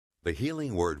The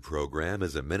Healing Word program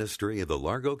is a ministry of the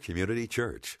Largo Community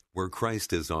Church, where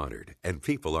Christ is honored and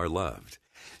people are loved.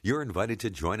 You're invited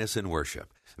to join us in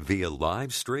worship via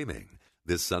live streaming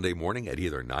this Sunday morning at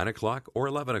either 9 o'clock or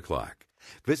 11 o'clock.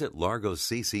 Visit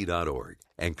largocc.org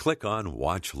and click on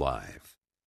Watch Live.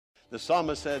 The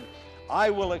psalmist said,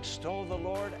 I will extol the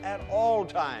Lord at all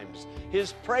times.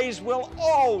 His praise will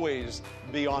always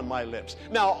be on my lips.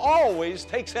 Now, always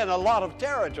takes in a lot of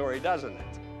territory, doesn't it?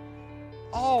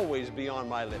 Always be on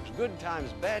my lips. Good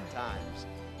times, bad times.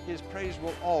 His praise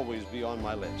will always be on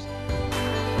my lips.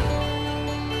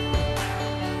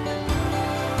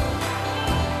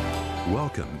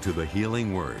 Welcome to the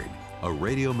Healing Word, a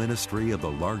radio ministry of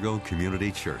the Largo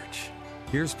Community Church.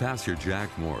 Here's Pastor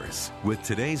Jack Morris with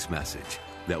today's message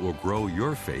that will grow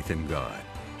your faith in God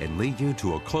and lead you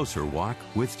to a closer walk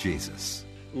with Jesus.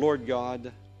 Lord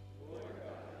God,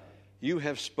 you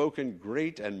have spoken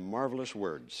great and marvelous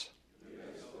words.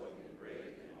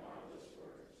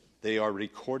 They are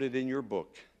recorded in your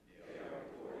book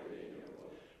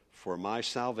for my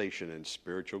salvation and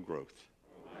spiritual growth.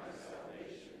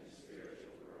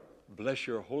 Bless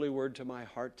your holy word to my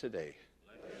heart today.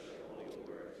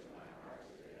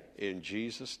 In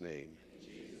Jesus' name,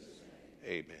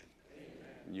 amen.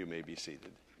 You may be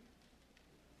seated.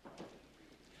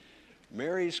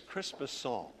 Mary's Christmas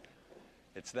song.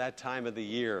 It's that time of the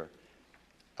year,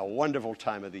 a wonderful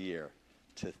time of the year,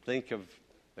 to think of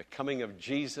the coming of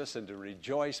Jesus and to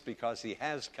rejoice because he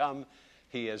has come.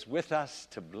 He is with us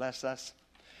to bless us.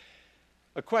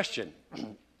 A question,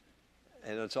 and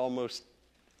it's almost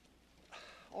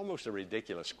a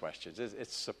ridiculous question.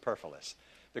 It's superfluous.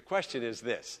 The question is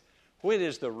this: when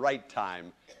is the right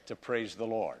time to praise the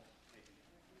Lord?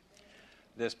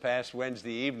 This past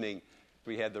Wednesday evening,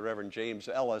 we had the Reverend James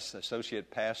Ellis, associate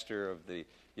pastor of the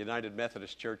United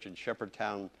Methodist Church in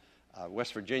Shepherdtown,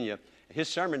 West Virginia. His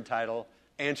sermon title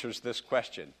answers this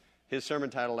question. His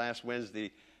sermon title last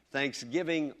Wednesday,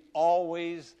 Thanksgiving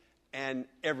Always and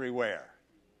Everywhere.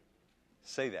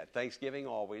 Say that, Thanksgiving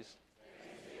always,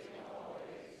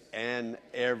 and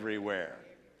everywhere.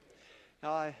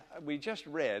 Now, we just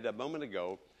read a moment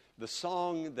ago the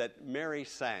song that Mary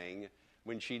sang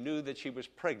when she knew that she was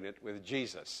pregnant with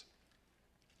Jesus.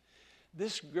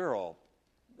 This girl,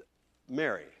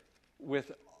 Mary,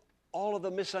 with all of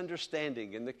the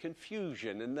misunderstanding and the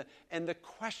confusion and the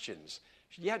questions,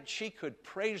 yet she could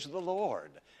praise the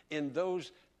Lord in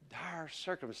those dire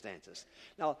circumstances.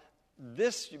 Now,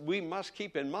 this we must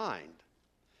keep in mind.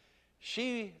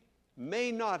 She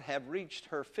may not have reached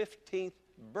her 15th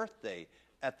birthday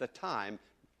at the time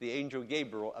the angel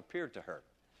Gabriel appeared to her.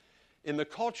 In the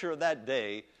culture of that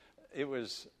day, it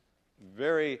was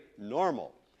very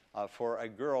normal for a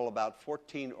girl about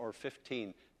 14 or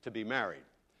 15 to be married.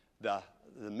 The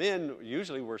men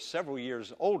usually were several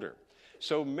years older.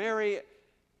 So Mary,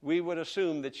 we would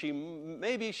assume that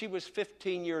maybe she was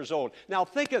 15 years old. Now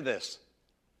think of this.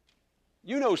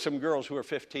 You know some girls who are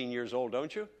 15 years old,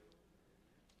 don't you?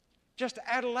 Just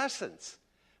adolescents.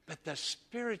 But the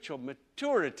spiritual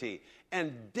maturity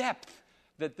and depth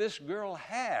that this girl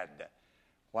had,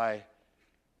 why,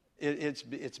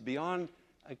 it's beyond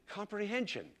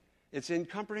comprehension. It's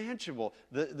incomprehensible,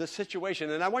 the situation.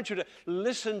 And I want you to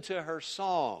listen to her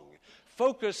song.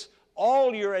 Focus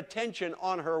all your attention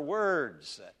on her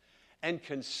words and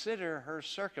consider her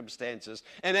circumstances.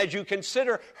 And as you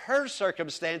consider her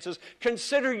circumstances,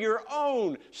 consider your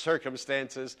own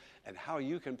circumstances and how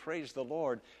you can praise the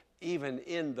Lord even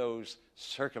in those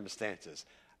circumstances.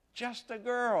 Just a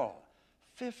girl,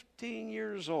 15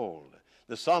 years old.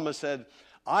 The psalmist said,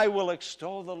 I will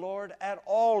extol the Lord at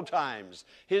all times.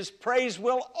 His praise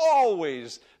will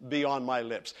always be on my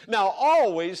lips. Now,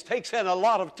 always takes in a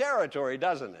lot of territory,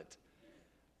 doesn't it?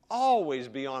 Always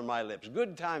be on my lips.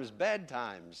 Good times, bad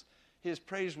times. His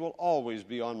praise will always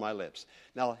be on my lips.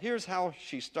 Now, here's how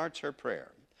she starts her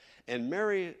prayer. And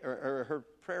Mary, or her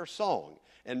prayer song.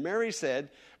 And Mary said,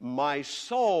 my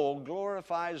soul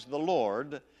glorifies the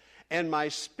Lord, and my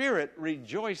spirit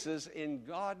rejoices in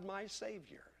God my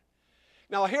Savior.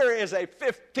 Now, here is a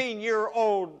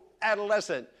 15-year-old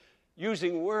adolescent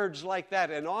using words like that,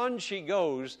 and on she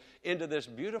goes into this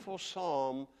beautiful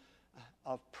psalm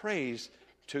of praise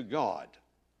to God.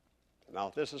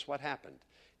 Now, this is what happened.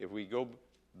 If we go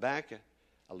back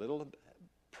a little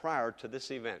prior to this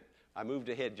event, I moved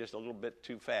ahead just a little bit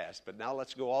too fast, but now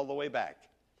let's go all the way back.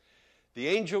 The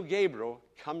angel Gabriel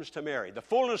comes to Mary. The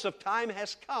fullness of time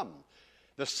has come.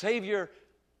 The Savior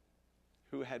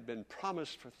who had been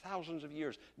promised for thousands of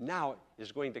years, now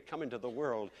is going to come into the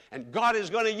world. And God is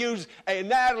going to use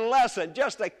an adolescent,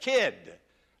 just a kid,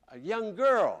 a young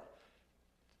girl,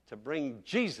 to bring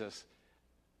Jesus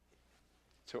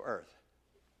to earth,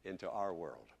 into our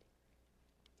world.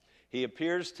 He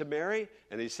appears to Mary,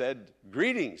 and he said,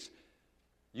 "Greetings,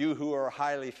 you who are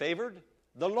highly favored.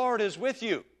 The Lord is with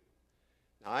you."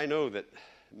 Now, I know that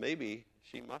maybe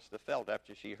she must have felt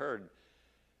after she heard,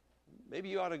 maybe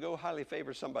you ought to go highly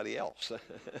favor somebody else.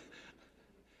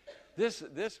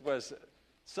 This was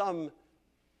some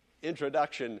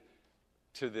introduction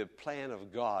to the plan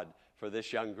of God for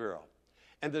this young girl.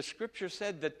 And the scripture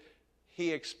said that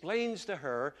he explains to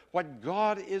her what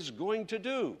God is going to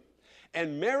do.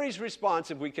 And Mary's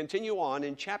response, if we continue on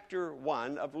in chapter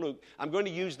 1 of Luke, I'm going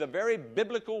to use the very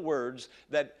biblical words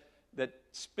that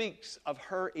speaks of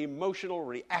her emotional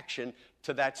reaction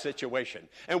to that situation.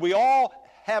 And we all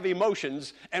have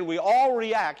emotions, and we all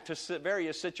react to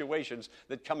various situations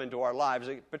that come into our lives,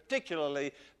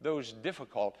 particularly those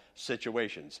difficult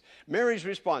situations. Mary's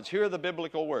response, here are the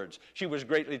biblical words. She was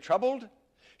greatly troubled,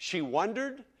 she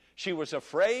wondered, she was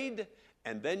afraid,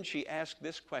 and then she asked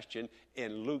this question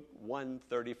in Luke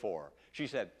 1:34. She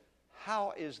said,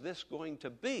 "How is this going to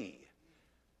be?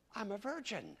 I'm a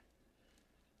virgin.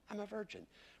 I'm a virgin."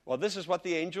 Well, this is what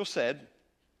the angel said.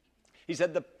 He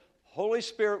said, "The Holy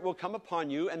Spirit will come upon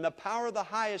you, and the power of the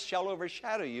highest shall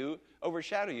overshadow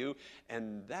you,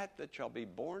 and that shall be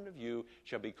born of you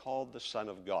shall be called the Son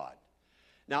of God."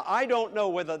 Now, I don't know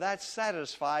whether that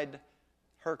satisfied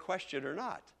her question or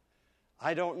not.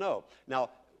 I don't know.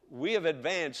 Now, we have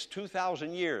advanced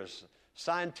 2,000 years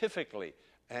scientifically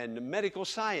and medical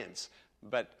science,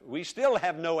 but we still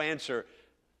have no answer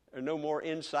or no more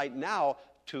insight now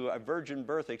to a virgin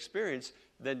birth experience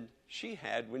than she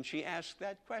had when she asked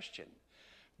that question.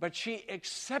 But she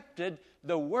accepted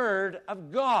the Word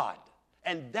of God,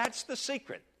 and that's the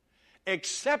secret.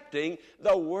 Accepting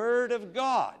the Word of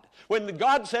God. When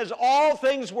God says all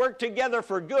things work together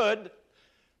for good,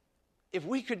 if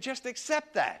we could just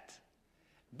accept that,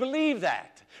 believe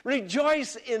that,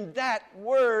 rejoice in that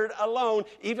word alone,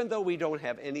 even though we don't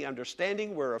have any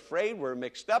understanding, we're afraid, we're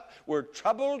mixed up, we're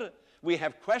troubled, we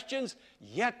have questions,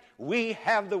 yet we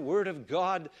have the Word of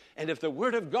God, and if the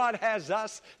Word of God has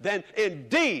us, then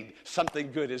indeed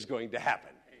something good is going to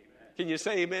happen. Amen. Can you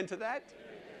say amen to that?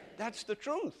 Amen. That's the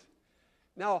truth.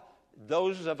 Now,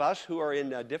 those of us who are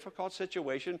in a difficult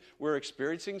situation, we're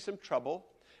experiencing some trouble.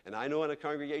 And I know in a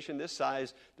congregation this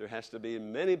size, there has to be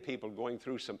many people going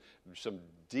through some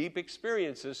deep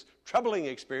experiences, troubling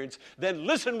experience. Then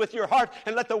listen with your heart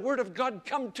and let the Word of God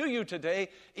come to you today,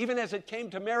 even as it came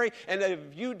to Mary. And if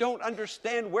you don't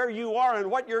understand where you are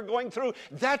and what you're going through,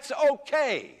 that's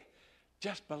okay.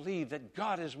 Just believe that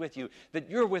God is with you, that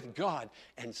you're with God,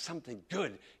 and something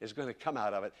good is going to come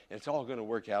out of it. And it's all going to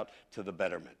work out to the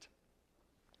betterment.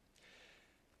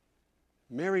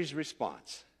 Mary's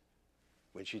response,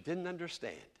 when she didn't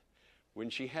understand, when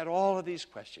she had all of these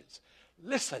questions,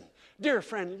 listen, dear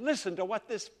friend, listen to what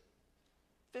this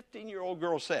 15-year-old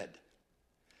girl said.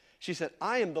 She said,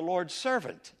 "I am the Lord's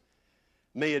servant.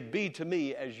 May it be to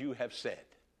me as you have said."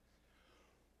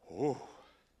 Oh.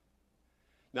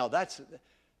 Now that's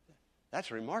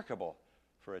remarkable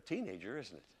for a teenager,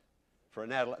 isn't it? For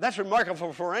an adolescent. That's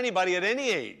remarkable for anybody at any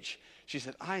age. She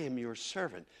said, "I am your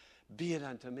servant. Be it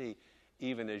unto me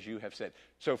even as you have said."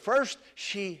 So first,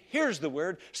 she hears the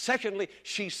word. Secondly,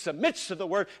 she submits to the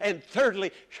word. And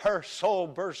thirdly, her soul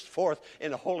bursts forth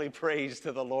in holy praise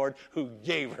to the Lord who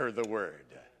gave her the word.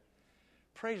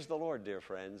 Praise the Lord, dear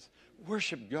friends.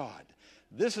 Worship God.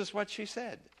 This is what she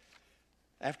said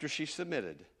after she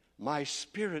submitted. "My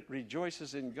spirit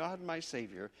rejoices in God, my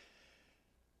Savior,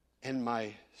 and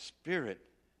my spirit,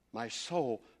 my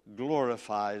soul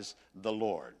glorifies the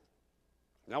Lord."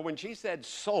 Now, when she said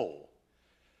soul,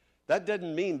 that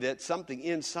doesn't mean that something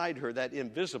inside her, that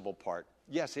invisible part.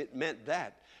 Yes, it meant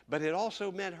that. But it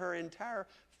also meant her entire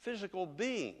physical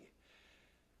being.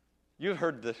 You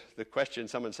heard the question,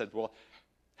 someone said, "Well,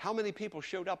 how many people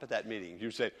showed up at that meeting?"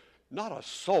 You say, "Not a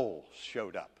soul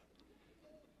showed up."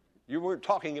 You weren't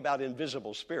talking about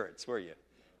invisible spirits, were you?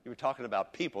 You were talking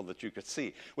about people that you could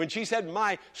see. When she said,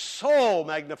 "My soul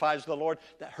magnifies the Lord,"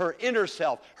 that her inner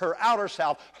self, her outer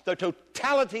self, the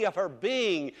totality of her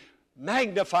being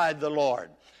magnified the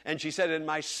Lord. And she said, "And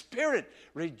my spirit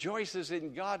rejoices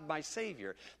in God, my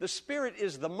Savior." The spirit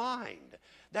is the mind.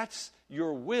 That's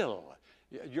your will,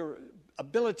 your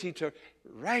ability to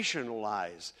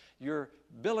rationalize, your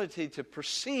ability to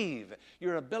perceive,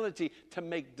 your ability to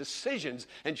make decisions.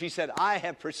 And she said, "I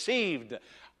have perceived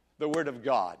the Word of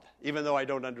God. Even though I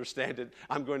don't understand it,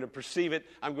 I'm going to perceive it.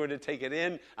 I'm going to take it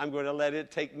in. I'm going to let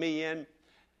it take me in."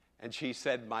 And she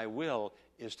said, "My will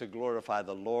is to glorify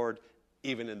the Lord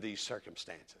even in these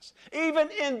circumstances. Even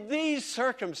in these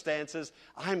circumstances,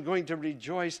 I'm going to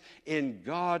rejoice in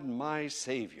God my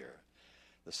Savior.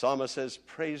 The psalmist says,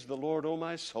 praise the Lord, O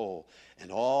my soul,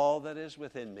 and all that is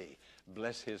within me.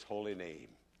 Bless his holy name.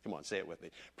 Come on, say it with me.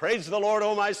 Praise the Lord,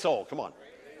 O my soul. Come on.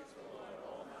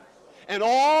 And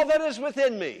all that is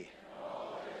within me.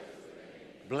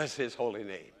 Bless his holy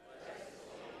name.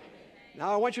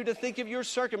 Now I want you to think of your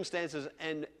circumstances,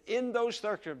 and in those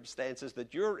circumstances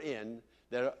that you're in,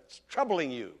 that are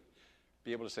troubling you,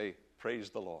 be able to say, praise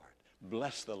the Lord.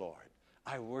 Bless the Lord.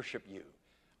 I worship you.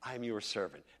 I'm your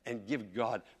servant. And give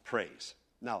God praise.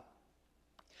 Now,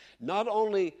 not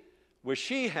only was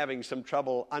she having some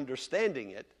trouble understanding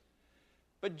it,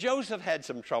 but Joseph had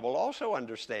some trouble also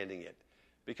understanding it,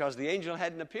 because the angel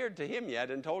hadn't appeared to him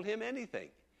yet and told him anything.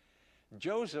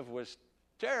 Joseph was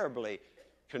terribly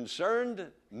concerned,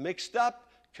 mixed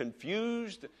up,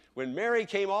 confused. When Mary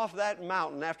came off that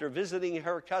mountain after visiting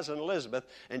her cousin Elizabeth,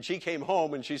 and she came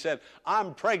home and she said,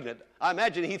 I'm pregnant, I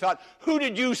imagine he thought, who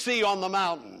did you see on the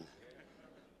mountain?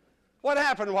 What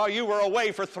happened while you were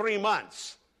away for 3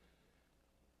 months?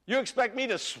 You expect me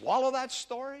to swallow that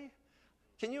story?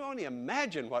 Can you only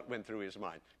imagine what went through his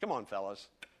mind? Come on, fellas.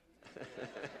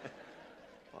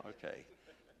 Okay.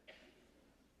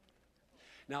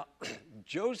 Now,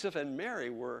 Joseph and Mary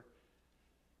were,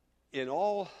 in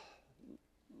all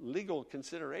legal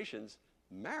considerations,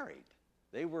 married.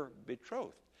 They were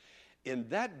betrothed. In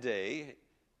that day,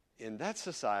 in that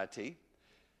society,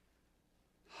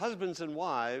 husbands and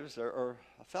wives, or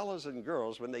fellows and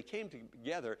girls, when they came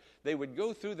together, they would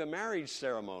go through the marriage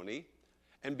ceremony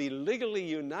and be legally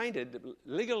united,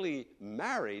 legally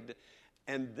married,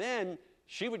 and then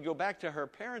she would go back to her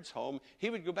parents' home, he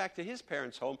would go back to his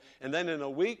parents' home, and then in a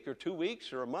week or 2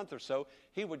 weeks or a month or so,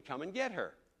 he would come and get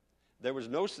her. There was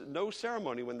no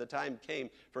ceremony when the time came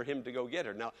for him to go get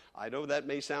her. Now, I know that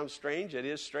may sound strange. It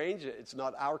is strange. It's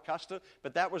not our custom,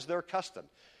 but that was their custom.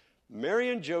 Mary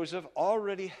and Joseph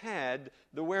already had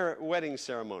the wedding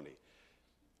ceremony.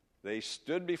 They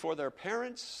stood before their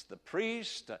parents, the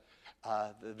priest,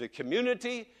 the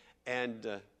community,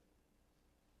 and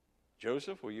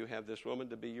Joseph, will you have this woman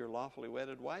to be your lawfully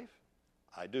wedded wife?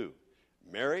 I do.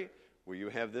 Mary, will you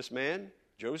have this man,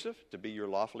 Joseph, to be your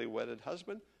lawfully wedded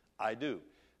husband? I do.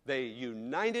 They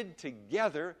united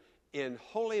together in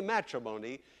holy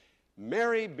matrimony.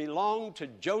 Mary belonged to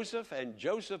Joseph, and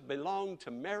Joseph belonged to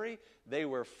Mary. They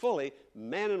were fully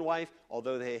man and wife,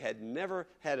 although they had never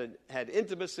had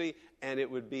intimacy, and it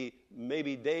would be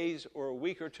maybe days or a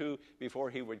week or two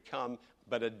before he would come.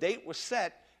 But a date was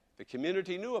set. The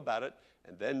community knew about it,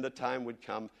 and then the time would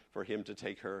come for him to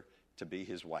take her to be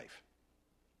his wife.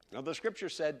 Now, the scripture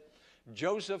said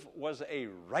Joseph was a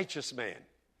righteous man,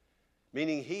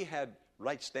 meaning he had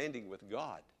right standing with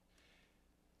God.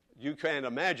 You can't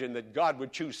imagine that God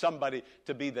would choose somebody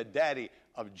to be the daddy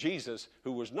of Jesus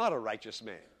who was not a righteous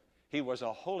man. He was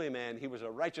a holy man. He was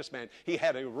a righteous man. He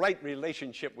had a right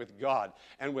relationship with God.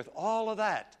 And with all of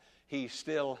that, he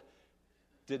still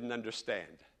didn't understand.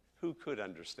 Who could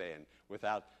understand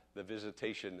without the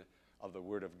visitation of the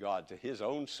Word of God to his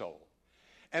own soul?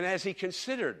 And as he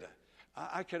considered,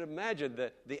 I could imagine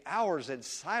the hours in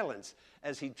silence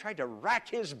as he tried to rack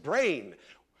his brain.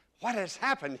 What has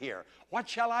happened here? What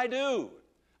shall I do?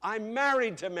 I'm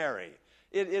married to Mary.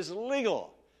 It is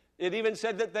legal. It even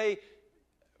said that they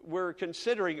were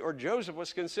considering, or Joseph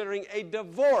was considering, a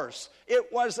divorce.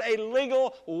 It was a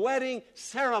legal wedding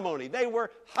ceremony. They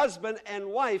were husband and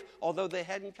wife, although they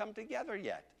hadn't come together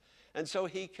yet. And so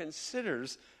he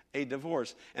considers a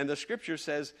divorce. And the scripture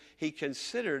says he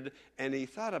considered and he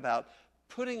thought about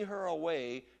putting her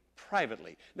away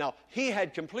privately. Now, he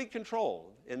had complete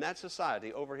control in that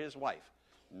society over his wife.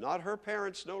 Not her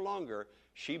parents no longer.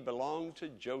 She belonged to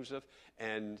Joseph,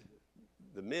 and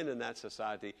the men in that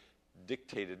society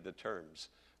dictated the terms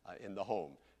in the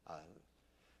home.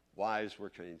 Wives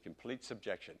were in complete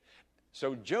subjection.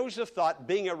 So Joseph thought,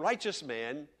 being a righteous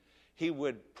man, he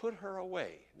would put her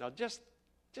away. Now just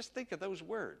think of those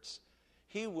words.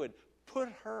 He would put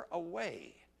her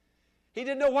away. He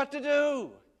didn't know what to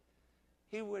do.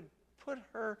 He would put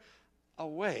her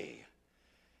away.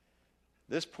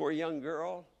 This poor young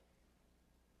girl,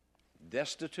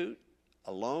 destitute,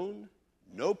 alone,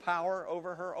 no power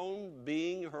over her own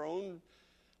being, her own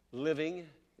living. It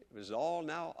was all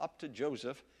now up to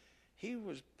Joseph. He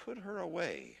was put her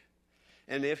away.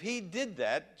 And if he did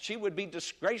that, she would be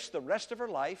disgraced the rest of her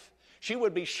life. She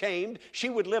would be shamed. She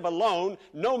would live alone.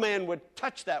 No man would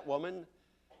touch that woman.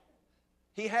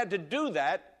 He had to do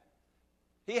that.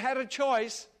 He had a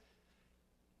choice.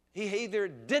 He either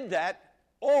did that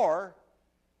or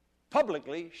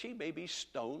publicly, she may be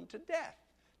stoned to death.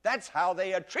 That's how they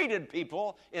had treated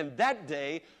people in that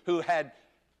day who had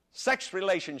sex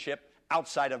relationship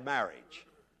outside of marriage.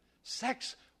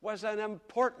 Sex was an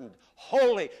important,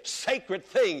 holy, sacred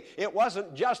thing. It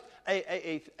wasn't just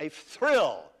a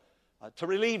thrill to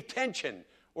relieve tension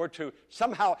or to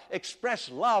somehow express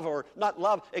love, or not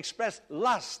love, express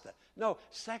lust. No,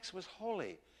 sex was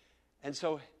holy. And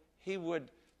so he would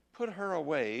put her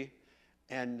away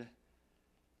and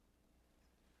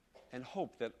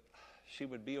hope that she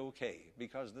would be okay,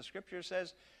 because the scripture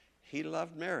says he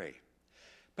loved Mary.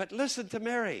 But listen to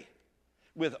Mary.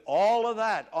 With all of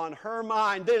that on her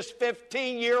mind, this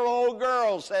 15-year-old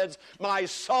girl says, my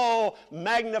soul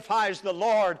magnifies the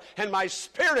Lord, and my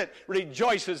spirit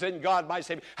rejoices in God my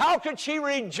Savior. How could she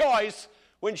rejoice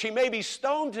when she may be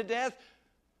stoned to death,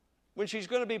 when she's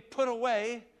going to be put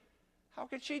away? How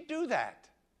could she do that?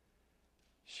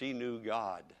 She knew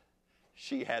God.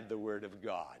 She had the Word of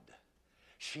God.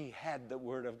 She had the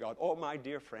Word of God. Oh, my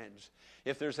dear friends,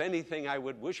 if there's anything I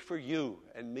would wish for you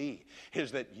and me,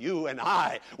 is that you and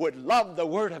I would love the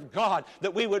Word of God,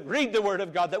 that we would read the Word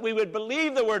of God, that we would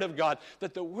believe the Word of God,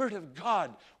 that the Word of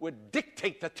God would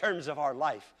dictate the terms of our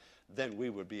life. Then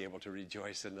we would be able to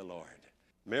rejoice in the Lord.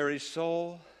 Mary's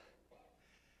soul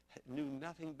knew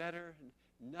nothing better,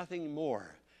 nothing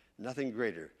more, nothing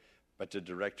greater, but to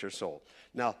direct her soul.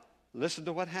 Now, listen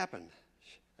to what happened.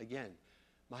 Again,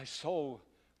 my soul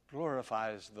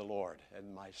glorifies the Lord,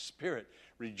 and my spirit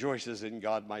rejoices in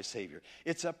God my Savior.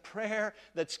 It's a prayer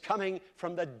that's coming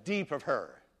from the deep of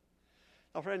her.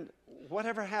 Now, friend,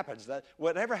 whatever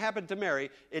happened to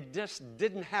Mary, it just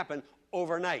didn't happen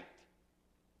overnight.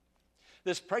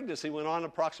 This pregnancy went on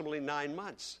approximately 9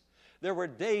 months. There were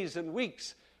days and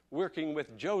weeks working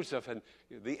with Joseph and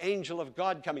the angel of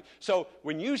God coming. So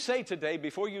when you say today,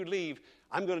 before you leave,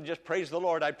 I'm going to just praise the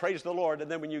Lord, I praise the Lord,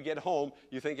 and then when you get home,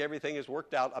 you think everything is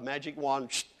worked out, a magic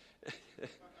wand.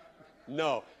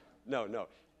 No.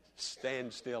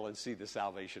 Stand still and see the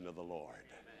salvation of the Lord.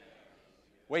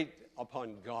 Wait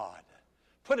upon God.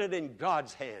 Put it in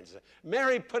God's hands.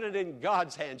 Mary put it in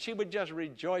God's hands. She would just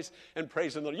rejoice and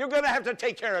praise the Lord. You're going to have to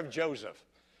take care of Joseph.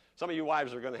 Some of you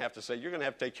wives are going to have to say, you're going to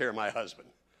have to take care of my husband.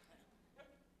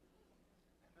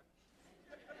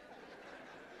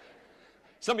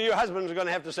 Some of you husbands are going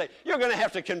to have to say, you're going to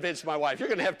have to convince my wife. You're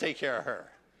going to have to take care of her.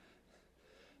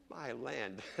 My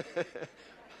land.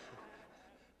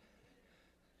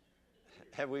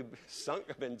 Have we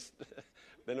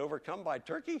been overcome by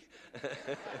Turkey?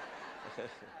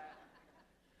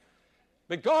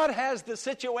 But God has the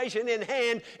situation in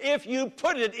hand if you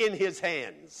put it in His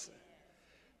hands.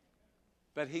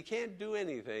 But He can't do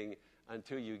anything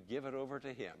until you give it over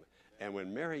to Him. And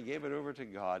when Mary gave it over to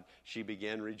God, she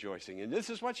began rejoicing. And this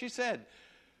is what she said.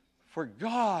 For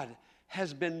God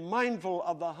has been mindful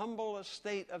of the humble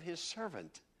estate of His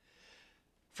servant.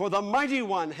 For the Mighty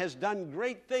One has done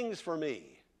great things for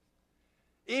me.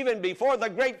 Even before the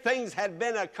great things had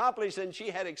been accomplished and she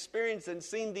had experienced and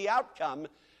seen the outcome,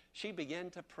 she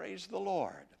began to praise the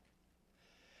Lord.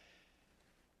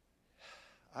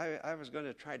 I was going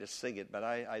to try to sing it, but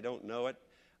I don't know it.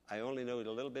 I only know a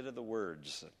little bit of the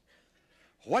words.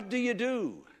 What do you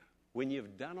do when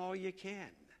you've done all you can?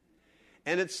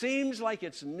 And it seems like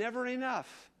it's never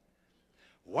enough.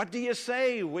 What do you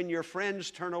say when your friends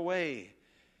turn away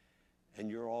and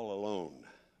you're all alone?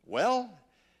 Well,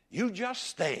 you just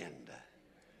stand.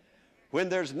 When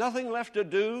there's nothing left to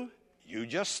do, you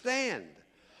just stand.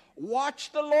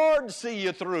 Watch the Lord see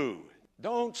you through.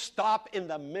 Don't stop in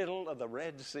the middle of the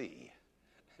Red Sea.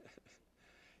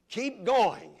 Keep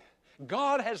going.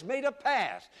 God has made a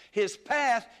path. His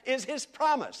path is His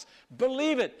promise.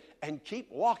 Believe it and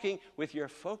keep walking with your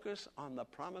focus on the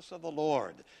promise of the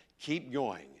Lord. Keep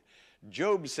going.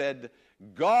 Job said,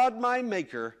 God my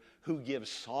maker who gives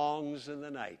songs in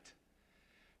the night.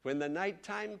 When the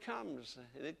nighttime comes,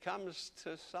 and it comes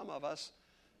to some of us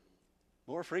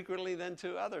more frequently than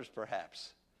to others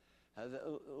perhaps,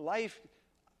 life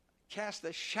casts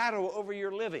a shadow over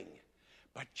your living,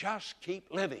 but just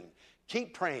keep living.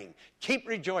 Keep praying. Keep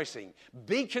rejoicing.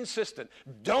 Be consistent.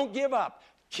 Don't give up.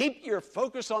 Keep your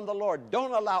focus on the Lord.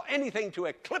 Don't allow anything to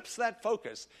eclipse that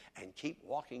focus. And keep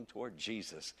walking toward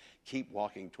Jesus. Keep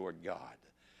walking toward God.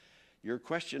 Your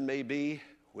question may be,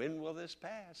 when will this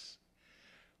pass?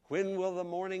 When will the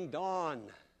morning dawn?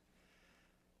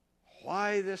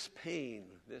 Why this pain,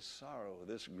 this sorrow,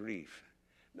 this grief?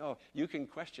 No, you can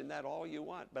question that all you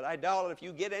want, but I doubt if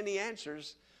you get any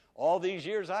answers. All these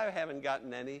years I haven't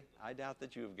gotten any. I doubt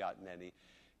that you've gotten any.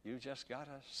 You just got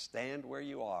to stand where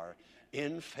you are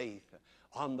in faith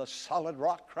on the solid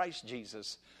rock, Christ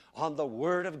Jesus, on the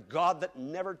Word of God that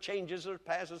never changes or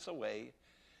passes away.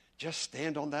 Just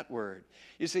stand on that Word.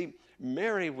 You see,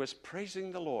 Mary was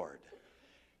praising the Lord.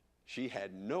 She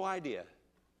had no idea.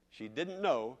 She didn't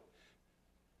know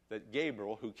that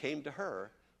Gabriel, who came to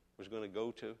her, was going to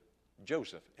go to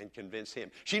Joseph and convince him.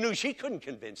 She knew she couldn't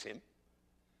convince him.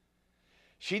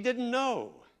 She didn't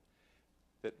know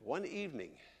that one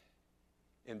evening,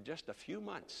 in just a few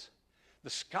months, the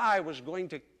sky was going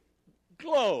to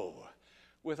glow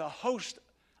with a host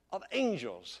of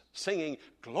angels singing,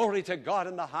 "Glory to God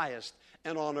in the highest,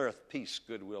 and on earth peace,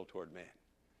 goodwill toward men."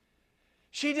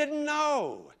 She didn't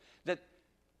know that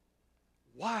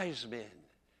wise men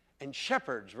and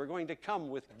shepherds were going to come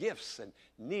with gifts and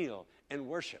kneel and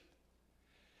worship.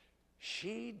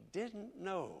 She didn't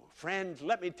know. Friends,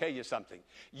 let me tell you something.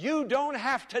 You don't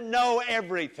have to know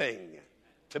everything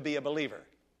to be a believer.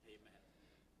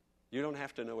 You don't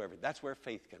have to know everything. That's where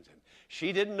faith comes in.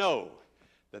 She didn't know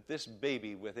that this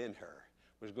baby within her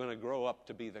was going to grow up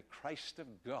to be the Christ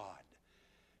of God,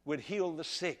 would heal the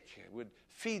sick, would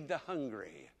feed the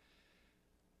hungry,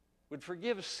 would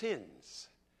forgive sins,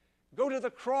 go to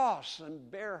the cross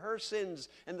and bear her sins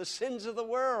and the sins of the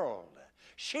world.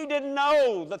 She didn't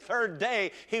know the third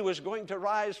day he was going to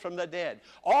rise from the dead.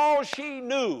 All she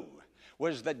knew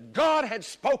was that God had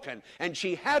spoken, and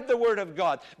she had the Word of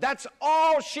God. That's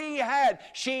all she had.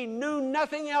 She knew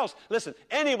nothing else. Listen,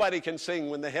 anybody can sing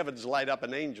when the heavens light up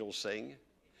and angels sing.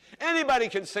 Anybody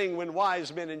can sing when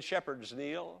wise men and shepherds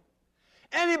kneel.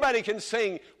 Anybody can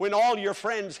sing when all your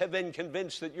friends have been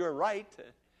convinced that you're right.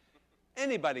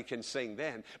 Anybody can sing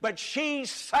then. But she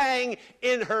sang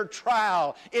in her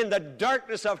trial, in the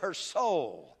darkness of her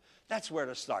soul. That's where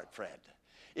to start, Fred.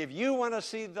 If you want to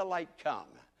see the light come,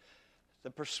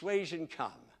 the persuasion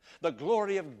come, the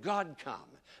glory of God come,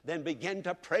 then begin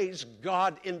to praise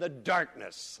God in the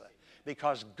darkness,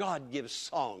 because God gives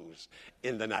songs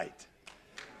in the night.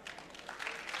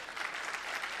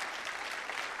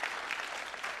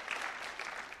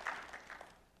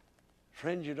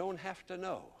 Friend, you don't have to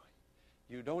know.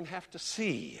 You don't have to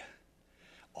see.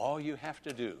 All you have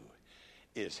to do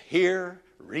is hear,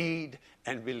 read,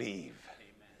 and believe.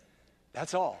 Amen.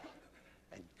 That's all.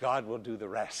 And God will do the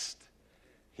rest.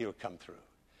 He'll come through.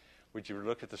 Would you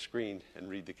look at the screen and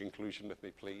read the conclusion with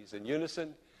me, please? In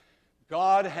unison.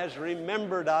 God has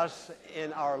remembered us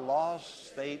in our lost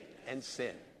state and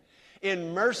sin.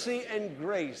 In mercy and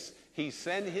grace, He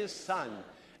sent His Son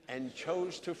and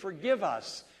chose to forgive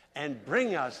us and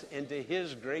bring us into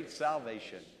His great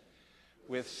salvation.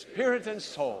 With spirit and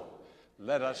soul,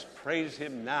 let us praise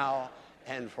Him now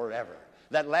and forever.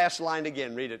 That last line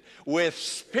again, read it. With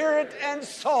spirit and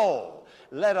soul,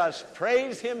 let us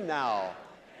praise Him now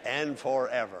and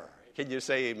forever. Can you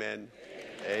say amen?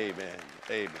 Amen. Amen.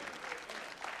 Amen.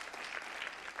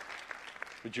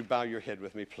 Would you bow your head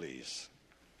with me, please?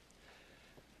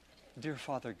 Dear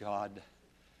Father God,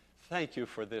 thank you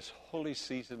for this holy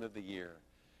season of the year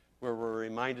where we're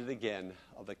reminded again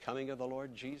of the coming of the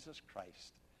Lord Jesus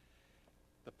Christ.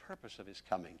 The purpose of His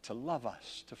coming, to love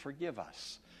us, to forgive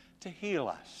us, to heal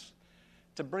us,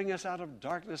 to bring us out of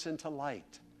darkness into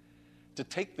light, to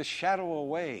take the shadow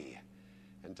away,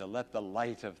 and to let the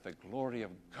light of the glory of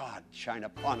God shine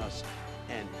upon us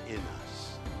and in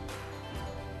us.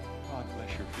 God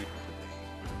bless your people today.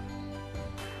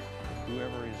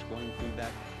 Whoever is going through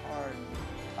that hard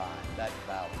time, that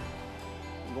valley,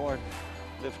 Lord,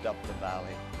 lift up the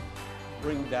valley.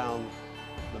 Bring down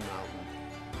the mountain.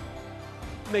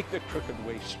 Make the crooked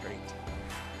way straight.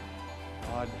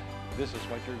 God, this is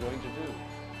what you're going to do.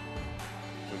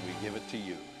 When we give it to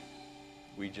you,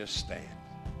 we just stand.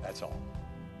 That's all.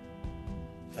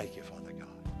 Thank you, Father God.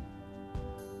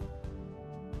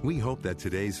 We hope that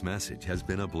today's message has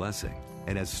been a blessing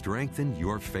and has strengthened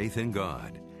your faith in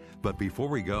God. But before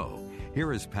we go,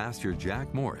 here is Pastor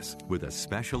Jack Morris with a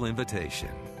special invitation.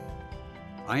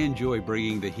 I enjoy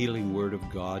bringing the healing Word of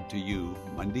God to you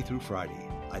Monday through Friday.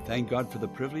 I thank God for the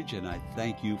privilege, and I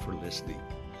thank you for listening.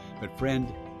 But friend,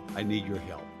 I need your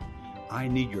help. I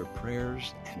need your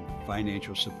prayers and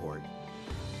financial support.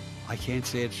 I can't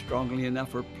say it strongly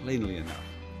enough or plainly enough.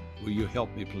 Will you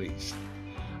help me, please?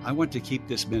 I want to keep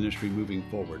this ministry moving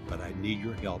forward, but I need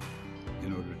your help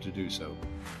in order to do so.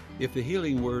 If the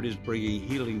healing Word is bringing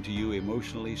healing to you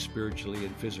emotionally, spiritually,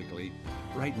 and physically,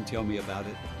 write and tell me about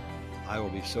it. I will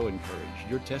be so encouraged.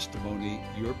 Your testimony,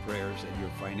 your prayers, and your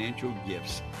financial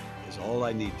gifts is all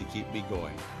I need to keep me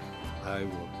going. I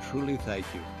will truly thank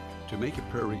you. To make a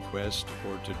prayer request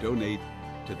or to donate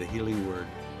to the Healing Word,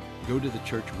 go to the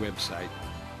church website,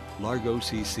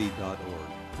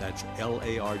 largocc.org, That's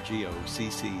largocc.org.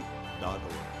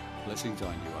 Blessings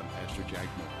on you. I'm Pastor Jack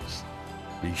Mills.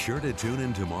 Be sure to tune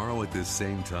in tomorrow at this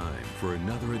same time for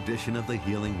another edition of the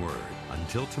Healing Word.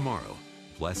 Until tomorrow,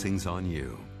 blessings on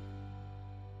you.